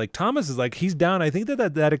interesting. Yeah, like Thomas is like, he's down. I think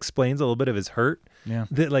that explains a little bit of his hurt. Yeah.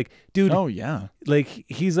 That like, dude. Oh, yeah. Like,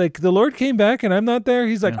 he's like, the Lord came back and I'm not there.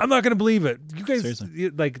 He's like, I'm not going to believe it. You guys,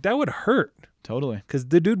 Seriously. like, that would hurt. Totally. Because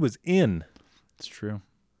the dude was in. It's true.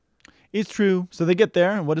 It's true. So they get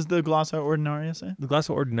there. And what does the Glossa Ordinaria say? The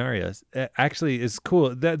Glossa Ordinaria actually is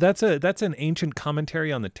cool. That's an ancient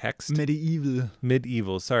commentary on the text.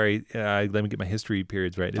 Medieval. Sorry, let me get my history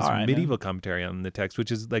periods right. It's a medieval commentary on the text,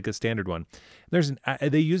 which is like a standard one. There's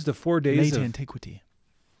they use the 4 days Late of antiquity.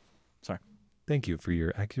 Sorry. Thank you for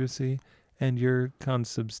your accuracy and your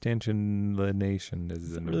consubstantiation.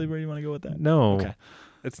 Is that really where you want to go with that? No. Okay.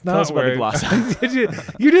 It's not Tell us about the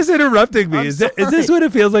Glossa. You're just interrupting me. Is this what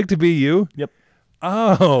it feels like to be you? Yep.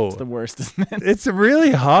 Oh. It's the worst, isn't it? It's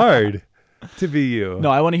really hard to be you.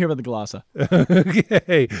 No, I want to hear about the Glossa.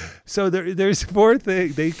 Okay. So there's 4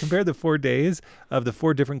 things. They compare the 4 days of the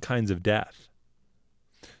 4 different kinds of death.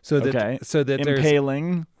 So that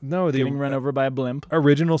impaling, there's getting run over by a blimp.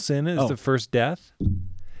 Original sin is the first death.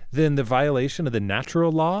 Then the violation of the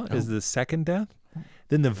natural law is the second death.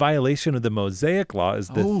 Then the violation of the Mosaic law is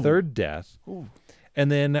the third death. Ooh.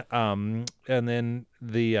 And then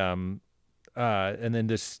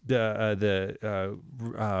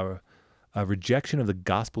rejection of the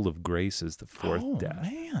gospel of grace is the fourth death.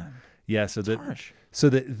 Man. Yeah, so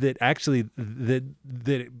that actually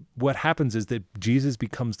what happens is that Jesus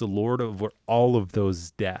becomes the Lord over all of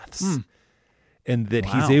those deaths. Mm. And that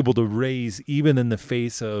he's able to raise, even in the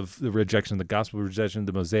face of the rejection of the gospel, rejection of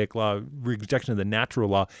the Mosaic law, rejection of the natural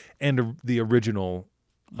law, and the original,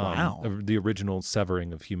 the original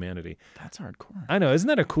severing of humanity. That's hardcore. I know, isn't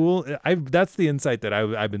that a cool? That's the insight that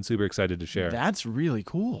I've been super excited to share. That's really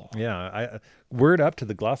cool. Yeah, word up to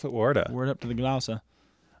the Glossa Orda. Word up to the Glossa.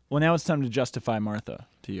 Well, now it's time to justify Martha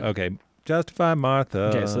to you. Okay, justify Martha.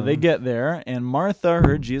 Okay, so they get there, and Martha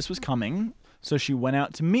heard Jesus was coming, so she went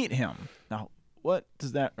out to meet him. Now, what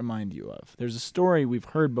does that remind you of? There's a story we've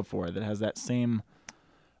heard before that has that same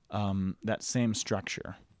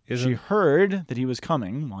structure. She heard that he was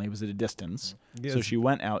coming while he was at a distance, so she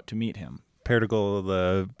went out to meet him. Paradigal,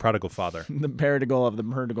 the prodigal father. The paradigal of the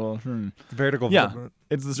prodigal. The paradigal. Yeah,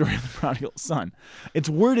 it's the story of the prodigal son. It's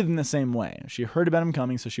worded in the same way. She heard about him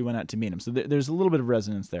coming, so she went out to meet him. So there's a little bit of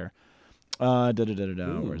resonance there. Where is it?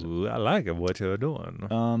 I like it, what you're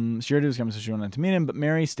doing. She heard he was coming, so she went out to meet him, but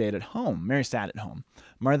Mary stayed at home. Mary sat at home.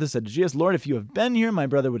 Martha said to Jesus, Lord, if you have been here, my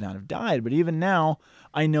brother would not have died. But even now,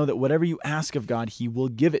 I know that whatever you ask of God, he will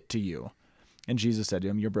give it to you. And Jesus said to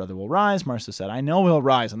him, your brother will rise. Martha said, I know he'll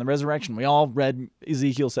rise on the resurrection. We all read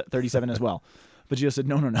Ezekiel 37 as well. But Jesus said,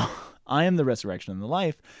 no. I am the resurrection and the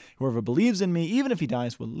life. Whoever believes in me, even if he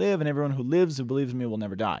dies, will live. And everyone who lives, who believes in me, will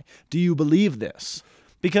never die. Do you believe this?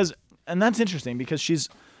 And that's interesting because she's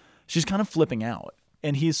kind of flipping out.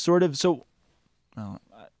 And he's sort of,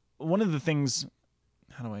 one of the things,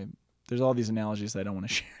 there's all these analogies that I don't want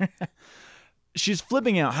to share. She's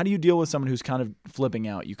flipping out. How do you deal with someone who's kind of flipping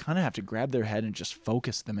out? You kind of have to grab their head and just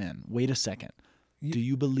focus them in. Wait a second. Do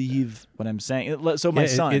you believe what I'm saying? So my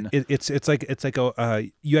son, it's like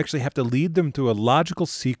you actually have to lead them through a logical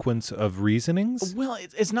sequence of reasonings. Well,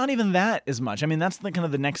 it's not even that as much. I mean, that's kind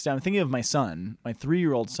of the next step. I'm thinking of my son, my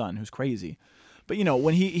 3-year-old son, who's crazy. But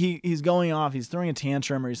when he's going off, he's throwing a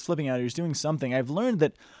tantrum, or he's flipping out, or he's doing something. I've learned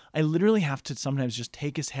that I literally have to sometimes just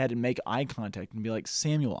take his head and make eye contact and be like,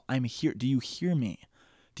 Samuel, I'm here. Do you hear me?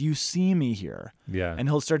 Do you see me here? Yeah. And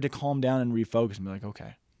he'll start to calm down and refocus and be like,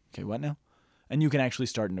 okay, what now? And you can actually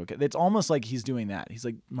start to, it's almost like he's doing that. He's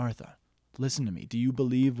like, Martha, listen to me. Do you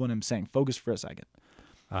believe what I'm saying? Focus for a second.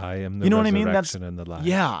 I am the resurrection and the life.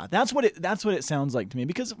 Yeah, that's what it sounds like to me,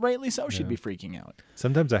 because rightly so, she'd be freaking out.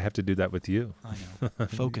 Sometimes I have to do that with you. I know.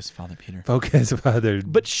 Focus, Father Peter. Focus, Father.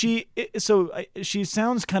 But she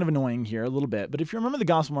sounds kind of annoying here a little bit, but if you remember the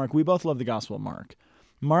Gospel of Mark, we both love the Gospel of Mark.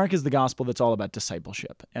 Mark is the gospel that's all about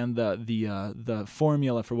discipleship and the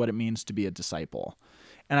formula for what it means to be a disciple.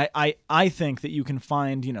 And I think that you can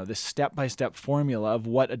find, this step-by-step formula of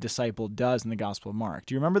what a disciple does in the Gospel of Mark.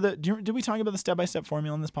 Do you remember did we talk about the step-by-step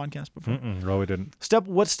formula in this podcast before? No, we didn't.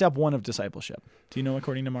 What's step 1 of discipleship? Do you know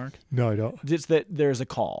according to Mark? No, I don't. It's that there's a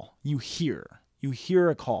call. You hear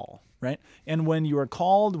a call, right? And when you are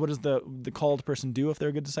called, what does the called person do if they're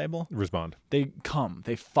a good disciple? Respond. They come,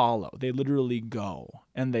 they follow, they literally go,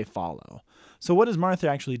 and they follow. So what is Martha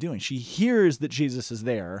actually doing? She hears that Jesus is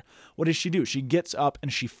there. What does she do? She gets up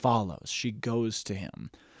and she follows. She goes to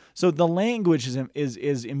him. So the language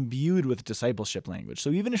is imbued with discipleship language.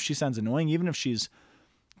 So even if she sounds annoying, even if she's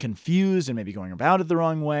confused and maybe going about it the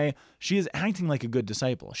wrong way, she is acting like a good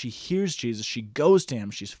disciple. She hears Jesus, she goes to him,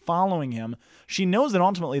 she's following him. She knows that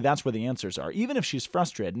ultimately that's where the answers are, even if she's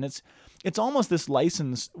frustrated. And it's almost this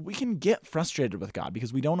license. We can get frustrated with God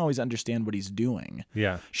because we don't always understand what he's doing.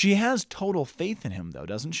 Yeah. She has total faith in him though,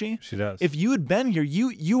 doesn't she? She does. If you had been here,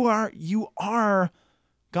 you are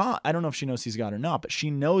God. I don't know if she knows he's God or not, but she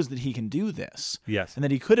knows that he can do this. Yes. And that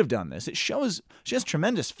he could have done this. It shows she has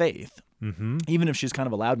tremendous faith. Mm-hmm. Even if she's kind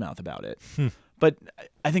of a loudmouth about it. But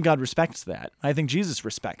I think God respects that. I think Jesus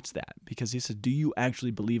respects that because he said, do you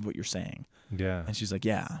actually believe what you're saying? Yeah. And she's like,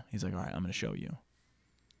 yeah. He's like, all right, I'm going to show you.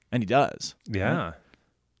 And he does. Yeah. Right?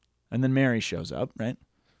 And then Mary shows up, right?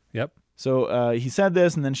 Yep. So he said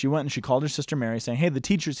this, and then she went and she called her sister Mary saying, hey, the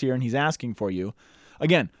teacher's here and he's asking for you.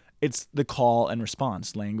 Again, it's the call and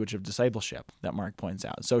response language of discipleship that Mark points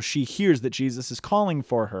out. So she hears that Jesus is calling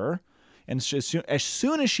for her. And as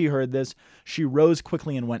soon as she heard this, she rose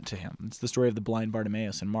quickly and went to him. It's the story of the blind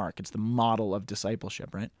Bartimaeus in Mark. It's the model of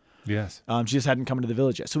discipleship, right? Yes. Jesus hadn't come into the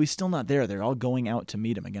village yet. So he's still not there. They're all going out to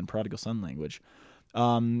meet him. Again, prodigal son language.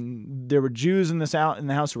 There were Jews in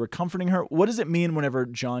the house who were comforting her. What does it mean whenever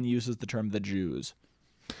John uses the term the Jews?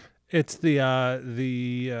 It's isn't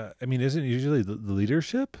it usually the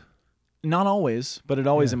leadership? Not always, but it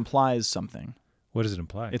always implies something. What does it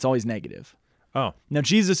imply? It's always negative. Oh. Now,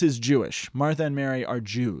 Jesus is Jewish. Martha and Mary are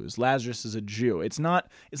Jews. Lazarus is a Jew. It's not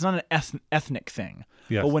an ethnic thing.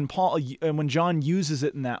 Yes. But when John uses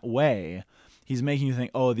it in that way, he's making you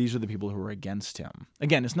think, oh, these are the people who are against him.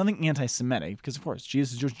 Again, it's nothing anti-Semitic because, of course,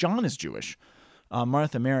 Jesus is Jewish. John is Jewish.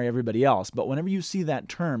 Martha, Mary, everybody else. But whenever you see that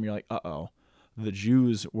term, you're like, uh-oh, the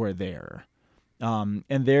Jews were there. And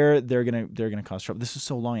they're gonna cause trouble. This is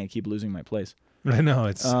so long, I keep losing my place. I know,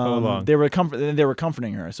 it's so long. They were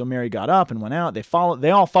comforting her. So Mary got up and went out. They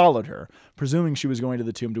all followed her, presuming she was going to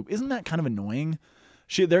the tomb. Isn't that kind of annoying?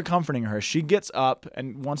 They're comforting her. She gets up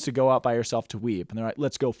and wants to go out by herself to weep. And they're like,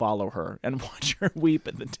 let's go follow her and watch her weep.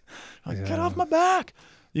 Get off my back.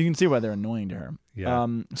 You can see why they're annoying to her. Yeah.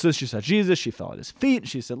 So she saw Jesus. She fell at his feet.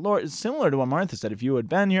 She said, Lord, it's similar to what Martha said. If you had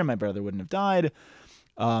been here, my brother wouldn't have died.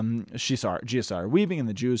 Jesus saw her weeping, and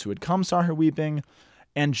the Jews who had come saw her weeping.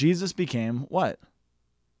 And Jesus became what?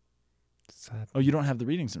 Sad. Oh, you don't have the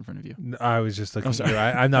readings in front of you. I was just looking. sorry.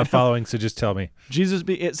 I'm not following, so just tell me.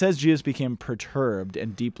 It says Jesus became perturbed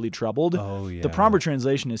and deeply troubled. Oh, yeah. The proper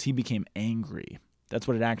translation is he became angry. That's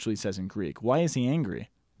what it actually says in Greek. Why is he angry?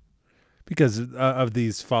 Because of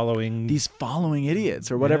these following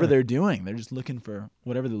idiots or whatever they're doing. They're just looking for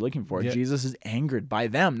whatever they're looking for. Yeah. Jesus is angered by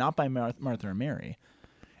them, not by Martha or Mary.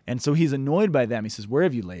 And so he's annoyed by them. He says, where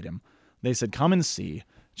have you laid him? They said, come and see.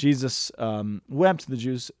 Jesus wept. The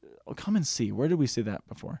Jews, come and see. Where did we see that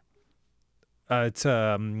before? It's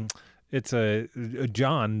John,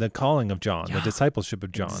 the calling of John, the discipleship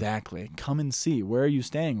of John. Exactly. Come and see. Where are you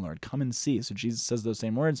staying, Lord? Come and see. So Jesus says those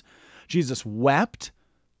same words. Jesus wept.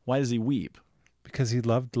 Why does he weep? Because he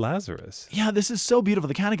loved Lazarus. Yeah, this is so beautiful.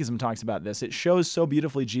 The Catechism talks about this. It shows so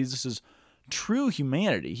beautifully Jesus' true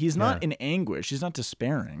humanity. He's not in anguish. He's not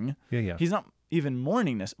despairing. Yeah. He's not even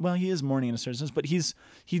mourning. Well, he is mourning in a certain sense, but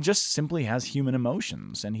he just simply has human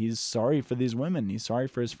emotions, and he's sorry for these women. He's sorry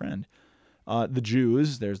for his friend. The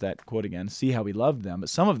Jews, there's that quote again, see how he loved them. But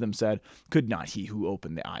some of them said, could not he who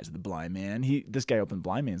opened the eyes of the blind man? This guy opened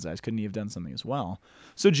blind man's eyes. Couldn't he have done something as well?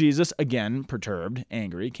 So Jesus, again, perturbed,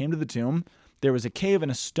 angry, came to the tomb. There was a cave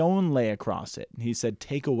and a stone lay across it. And he said,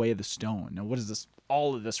 take away the stone. Now, what is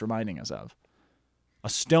all of this reminding us of? A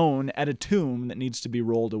stone at a tomb that needs to be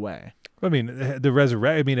rolled away. I mean, the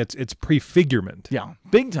resurrection. I mean, it's prefigurement. Yeah,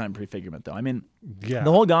 big time prefigurement, though. I mean, the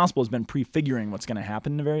whole gospel has been prefiguring what's going to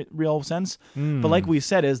happen in a very real sense. But like we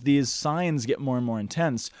said, as these signs get more and more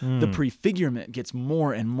intense, the prefigurement gets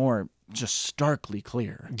more and more just starkly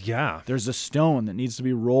clear. Yeah. There's a stone that needs to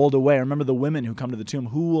be rolled away. Remember the women who come to the tomb.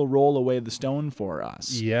 Who will roll away the stone for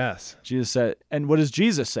us? Yes. Jesus said, and what does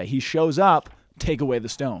Jesus say? He shows up, take away the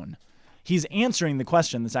stone. He's answering the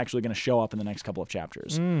question that's actually going to show up in the next couple of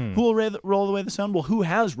chapters. Who will roll away the stone? Well, who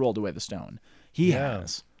has rolled away the stone? He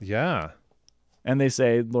has. Yeah. And they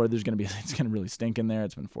say, Lord, it's going to really stink in there.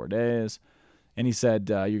 It's been 4 days. And he said,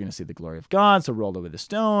 you're going to see the glory of God. So rolled over the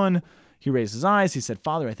stone. He raised his eyes. He said,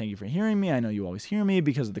 Father, I thank you for hearing me. I know you always hear me.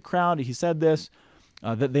 Because of the crowd, he said this,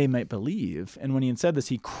 that they might believe. And when he had said this,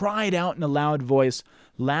 he cried out in a loud voice,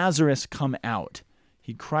 Lazarus, come out.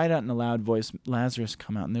 He cried out in a loud voice, Lazarus,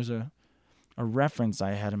 come out. And there's a reference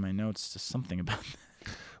I had in my notes to something about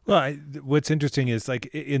that. Well, what's interesting is, like,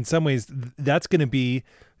 in some ways, that's going to be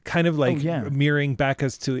kind of like mirroring back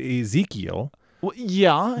us to Ezekiel. Well,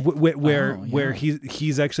 yeah. Where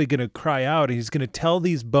he's actually going to cry out, and he's going to tell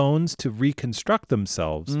these bones to reconstruct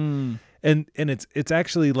themselves. And it's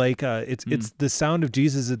actually like it's the sound of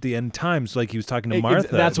Jesus at the end times, like he was talking to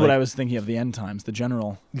Martha. That's what I was thinking of, the end times, the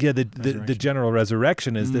general. Yeah, the general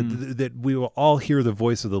resurrection is that we will all hear the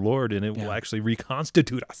voice of the Lord, and it will actually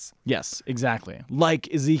reconstitute us. Yes, exactly.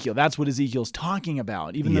 Like Ezekiel. That's what Ezekiel's talking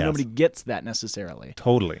about, even though nobody gets that necessarily.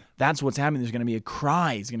 Totally. That's what's happening. There's going to be a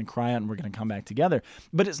cry. He's going to cry out, and we're going to come back together.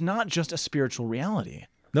 But it's not just a spiritual reality.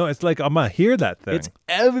 No, it's like, I'm going to hear that thing. It's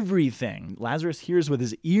everything. Lazarus hears with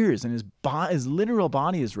his ears, and his literal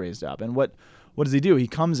body is raised up. And what does he do? He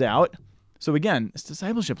comes out. So again, it's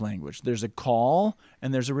discipleship language. There's a call,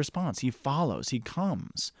 and there's a response. He follows. He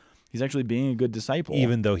comes. He's actually being a good disciple.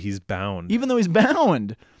 Even though he's bound.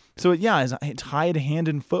 So he's tied hand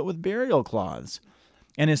and foot with burial cloths.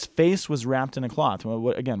 And his face was wrapped in a cloth.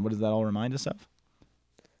 What does that all remind us of?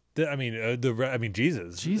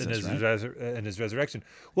 Jesus and his resurrection.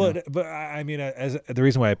 Well, Yeah. but as the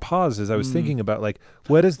reason why I paused is I was thinking about, like,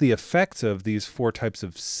 what is the effects of these 4 types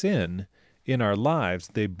of sin in our lives?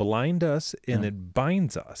 They blind us and it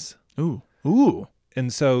binds us. Ooh.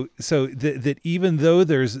 And so that even though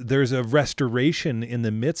there's a restoration in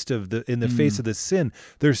the midst of the face of the sin,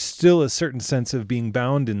 there's still a certain sense of being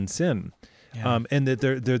bound in sin. Yeah. And that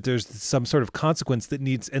there's some sort of consequence that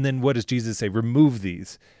needs. And then what does Jesus say? Remove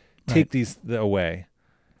these. Take these away.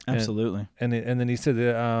 Absolutely. And then he said,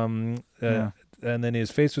 and then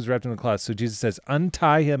his face was wrapped in a cloth. So Jesus says,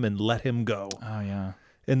 untie him and let him go. Oh yeah.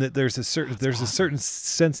 And that there's a certain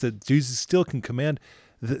sense that Jesus still can command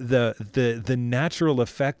the natural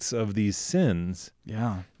effects of these sins.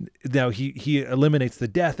 Yeah. Now he eliminates the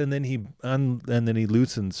death, and then he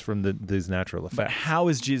loosens from these natural effects. But how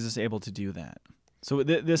is Jesus able to do that? So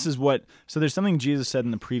this is what. So there's something Jesus said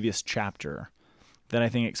in the previous chapter that I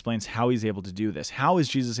think explains how he's able to do this. How is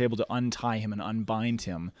Jesus able to untie him and unbind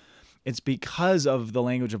him? It's because of the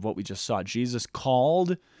language of what we just saw. Jesus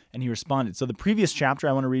called and he responded. So the previous chapter,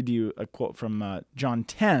 I want to read to you a quote from John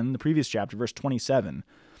 10, the previous chapter, verse 27.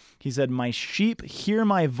 He said, "My sheep hear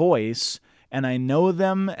my voice, and I know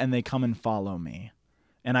them, and they come and follow me.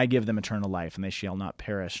 And I give them eternal life, and they shall not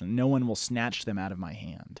perish, and no one will snatch them out of my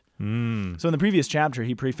hand." So in the previous chapter,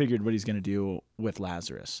 he prefigured what he's going to do with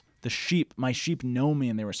Lazarus. My sheep know me,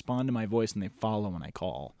 and they respond to my voice, and they follow when I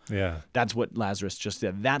call. Yeah. That's what Lazarus just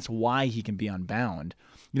did. That's why he can be unbound.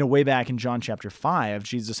 Way back in John chapter 5,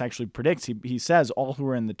 Jesus actually predicts, he says, all who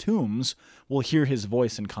are in the tombs will hear his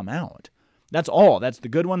voice and come out. That's all. That's the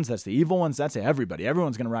good ones. That's the evil ones. That's everybody.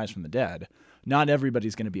 Everyone's going to rise from the dead. Not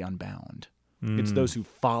everybody's going to be unbound. It's those who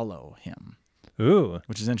follow him. Ooh.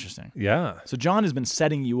 Which is interesting. Yeah. So John has been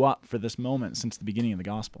setting you up for this moment since the beginning of the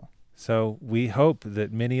gospel. So we hope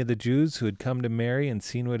that many of the Jews who had come to Mary and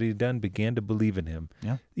seen what he'd done began to believe in him.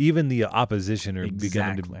 Yeah. Even the opposition are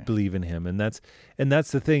beginning to believe in him, and that's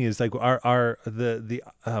the thing is, like, what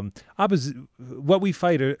we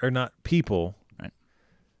fight are not people. Right.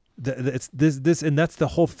 It's this, and that's the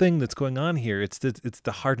whole thing that's going on here. It's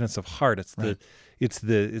the hardness of heart. It's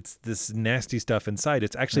this nasty stuff inside.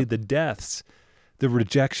 It's actually the deaths. The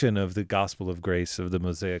rejection of the gospel of grace, of the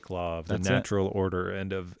Mosaic law, of the natural order,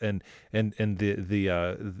 and the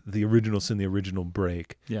original sin, the original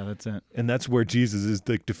break. Yeah, that's it. And that's where Jesus is,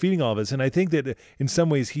 like, defeating all of us. And I think that in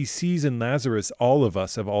some ways he sees in Lazarus all of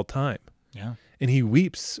us of all time. Yeah. And he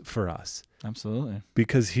weeps for us. Absolutely.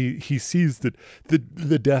 Because he sees that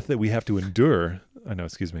the death that we have to endure. I know,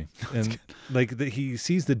 excuse me. And he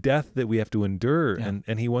sees the death that we have to endure,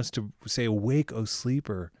 and he wants to say, "Awake, O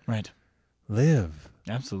sleeper." Right. Live.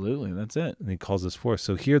 Absolutely. That's it. And he calls us forth.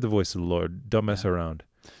 So hear the voice of the Lord. Don't mess around.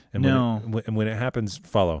 And when it happens,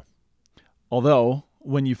 follow. Although,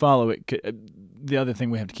 when you follow it, the other thing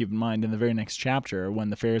we have to keep in mind, in the very next chapter, when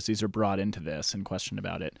the Pharisees are brought into this and questioned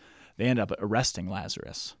about it, they end up arresting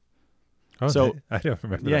Lazarus. Oh, so I don't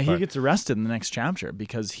remember that Yeah, part. he gets arrested in the next chapter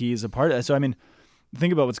because he's a part of it. So,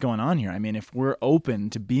 think about what's going on here. If we're open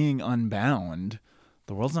to being unbound,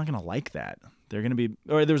 the world's not going to like that. They're going to be,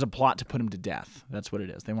 or there's a plot to put him to death. That's what it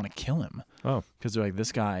is. They want to kill him. Oh. Because they're like,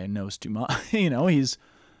 this guy knows too much. We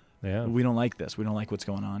don't like this. We don't like what's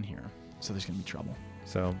going on here. So there's going to be trouble.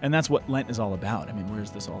 So, And that's what Lent is all about. I mean, where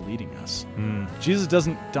is this all leading us? mm, Jesus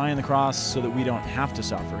doesn't die on the cross so that we don't have to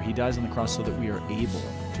suffer. He dies on the cross so that we are able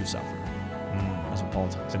to suffer. That's what Paul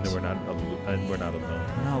tells and us. then we're not alone. We're not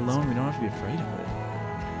alone. We don't have to be afraid of it.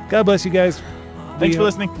 God bless you guys. Thanks for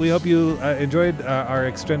listening. We hope you enjoyed our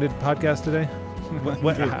extended podcast today.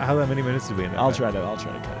 How many minutes did we end up? I'll try to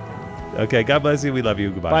cut it down. Okay, God bless you. We love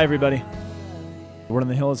you. Goodbye. Bye, everybody. Word on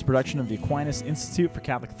the Hill is a production of the Aquinas Institute for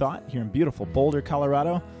Catholic Thought here in beautiful Boulder,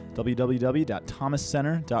 Colorado.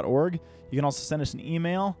 www.thomascenter.org. You can also send us an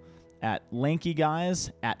email at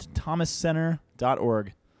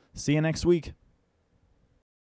lankyguys@thomascenter.org. See you next week.